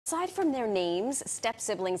Aside from their names,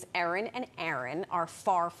 step-siblings Erin and Aaron are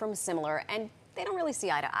far from similar, and they don't really see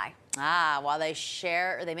eye to eye. While they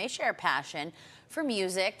may share a passion for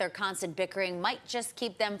music, their constant bickering might just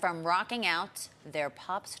keep them from rocking out their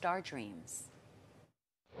pop star dreams.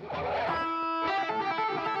 Hey!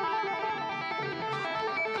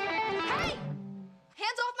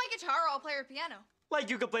 Hands off my guitar or I'll play your piano. Like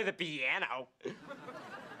you could play the piano.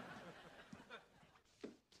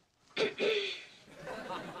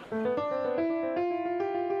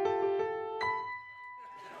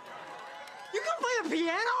 You can play the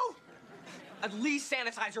piano? At least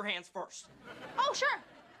sanitize your hands first. Oh, sure.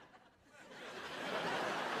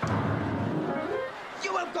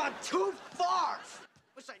 You have gone too far.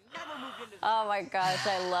 Wish I never moved into this. Oh my gosh,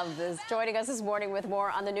 I love this. Joining us this morning with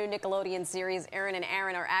more on the new Nickelodeon series, Erin and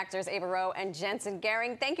Aaron are actors Ava Rowe and Jensen.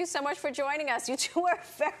 Gering, thank you so much for joining us. You two are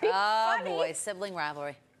very funny. Oh boy, sibling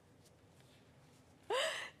rivalry.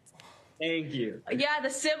 Thank you. Yeah, the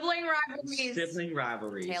sibling rivalries. Sibling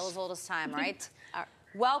rivalries. Tale as old as time, right?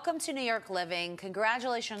 Welcome to New York Living.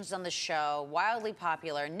 Congratulations on the show. Wildly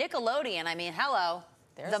popular. Nickelodeon, I mean, hello.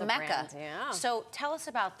 There's the a Mecca. brand, yeah. So tell us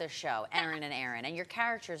about this show, Erin and Aaron, and your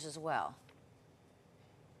characters as well.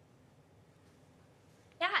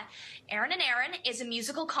 Yeah, Erin and Aaron is a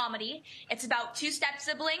musical comedy. It's about two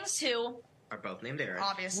step-siblings who are both named Aaron.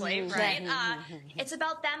 Obviously, right? It's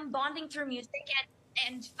about them bonding through music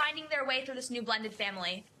and finding their way through this new blended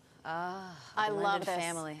family. I love this.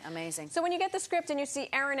 Family, amazing. So when you get the script and you see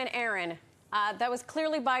Erin and Aaron, that was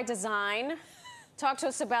clearly by design. Talk to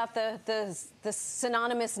us about the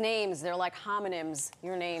synonymous names. They're like homonyms,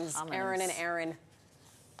 your names, Erin and Aaron.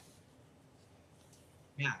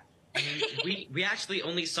 Yeah. I mean, we actually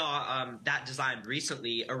only saw that design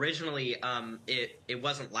recently. Originally, it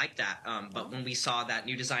wasn't like that. But when we saw that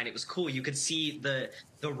new design, it was cool. You could see the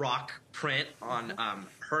rock print on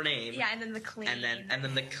her name. Yeah, and then the clean. And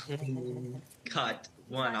then the clean cut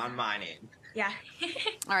one on my name. Yeah.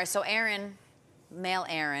 All right, so Aaron, male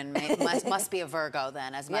Aaron, must be a Virgo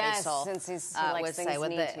then, as Marisol since he's would say,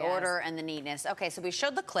 with the order and the neatness. Okay, so we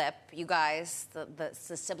showed the clip, you guys, the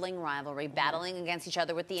sibling rivalry, battling against each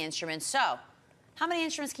other with the instruments. So, how many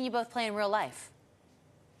instruments can you both play in real life?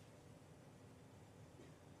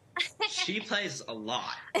 She plays a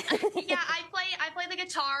lot. Yeah, I play the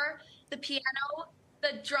guitar, the piano,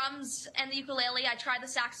 the drums, and the ukulele. I tried the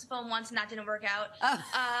saxophone once, and that didn't work out.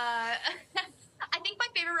 I think my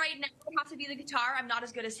favorite right now would have to be the guitar. I'm not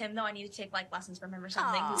as good as him, though. I need to take, like, lessons from him or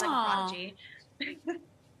something. He's, like, a prodigy.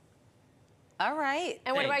 All right.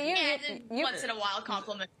 And what about you? And once in a while,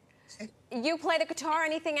 compliment. You play the guitar,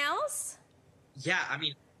 anything else? Yeah, I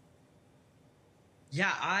mean...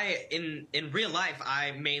 Yeah, in real life,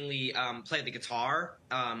 I mainly play the guitar,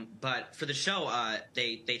 but for the show,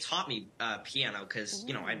 they taught me piano because,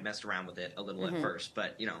 you know, I messed around with it a little at first,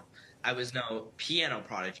 but, you know, I was no piano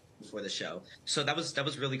prodigy before the show. So that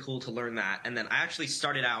was really cool to learn that. And then I actually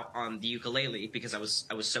started out on the ukulele because I was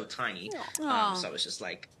so tiny. So I was just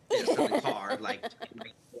like, in the car, like, my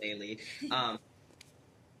ukulele.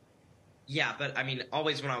 Yeah, but I mean,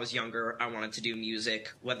 always when I was younger, I wanted to do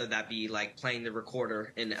music, whether that be like playing the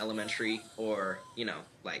recorder in elementary or, you know,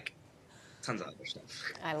 like tons of other stuff.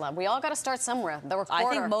 We all got to start somewhere. The recorder. I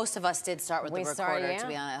think most of us did start with the recorder, to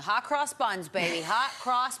be honest. Hot cross buns, baby. Hot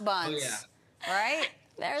cross buns. Oh, yeah. Right?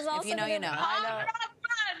 There's also if you know, you know. I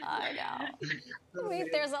know.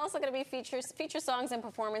 There's also going to be feature songs and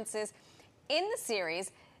performances in the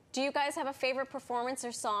series. Do you guys have a favorite performance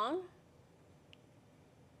or song?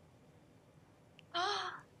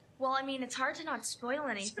 Well, I mean, it's hard to not spoil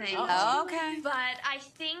anything. Oh, okay. But I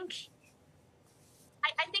think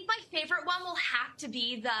my favorite one will have to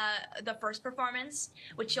be the first performance,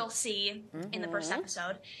 which you'll see in the first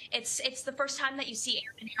episode. It's the first time that you see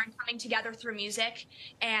Aaron and Aaron coming together through music,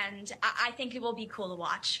 and I think it will be cool to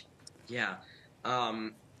watch. Yeah.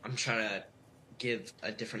 I'm trying to give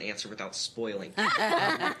a different answer without spoiling.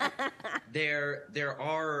 There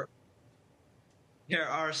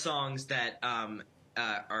are songs that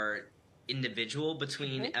are individual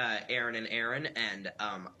between Aaron and Aaron, and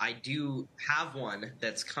I do have one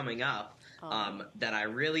that's coming up that I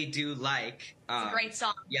really do like. It's a great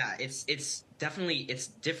song. Yeah, it's definitely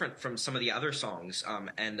different from some of the other songs,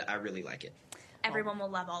 and I really like it. Everyone will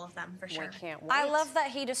love all of them for sure. We can't wait. I love that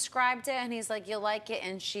he described it, and he's like, "You like it,"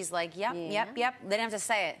 and she's like, "Yep, yep." They didn't have to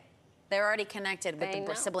say it. They're already connected with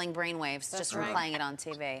the sibling brainwaves just from playing it on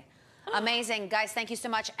TV. Amazing. Guys, thank you so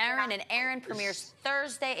much. Erin and Aaron premieres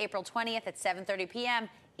Thursday, April 20th at 7:30 p.m.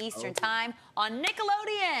 Eastern Time on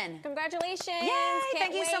Nickelodeon. Congratulations. Yay,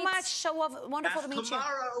 thank you so much. So wonderful to meet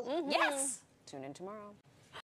tomorrow. you. Yes. Tune in tomorrow.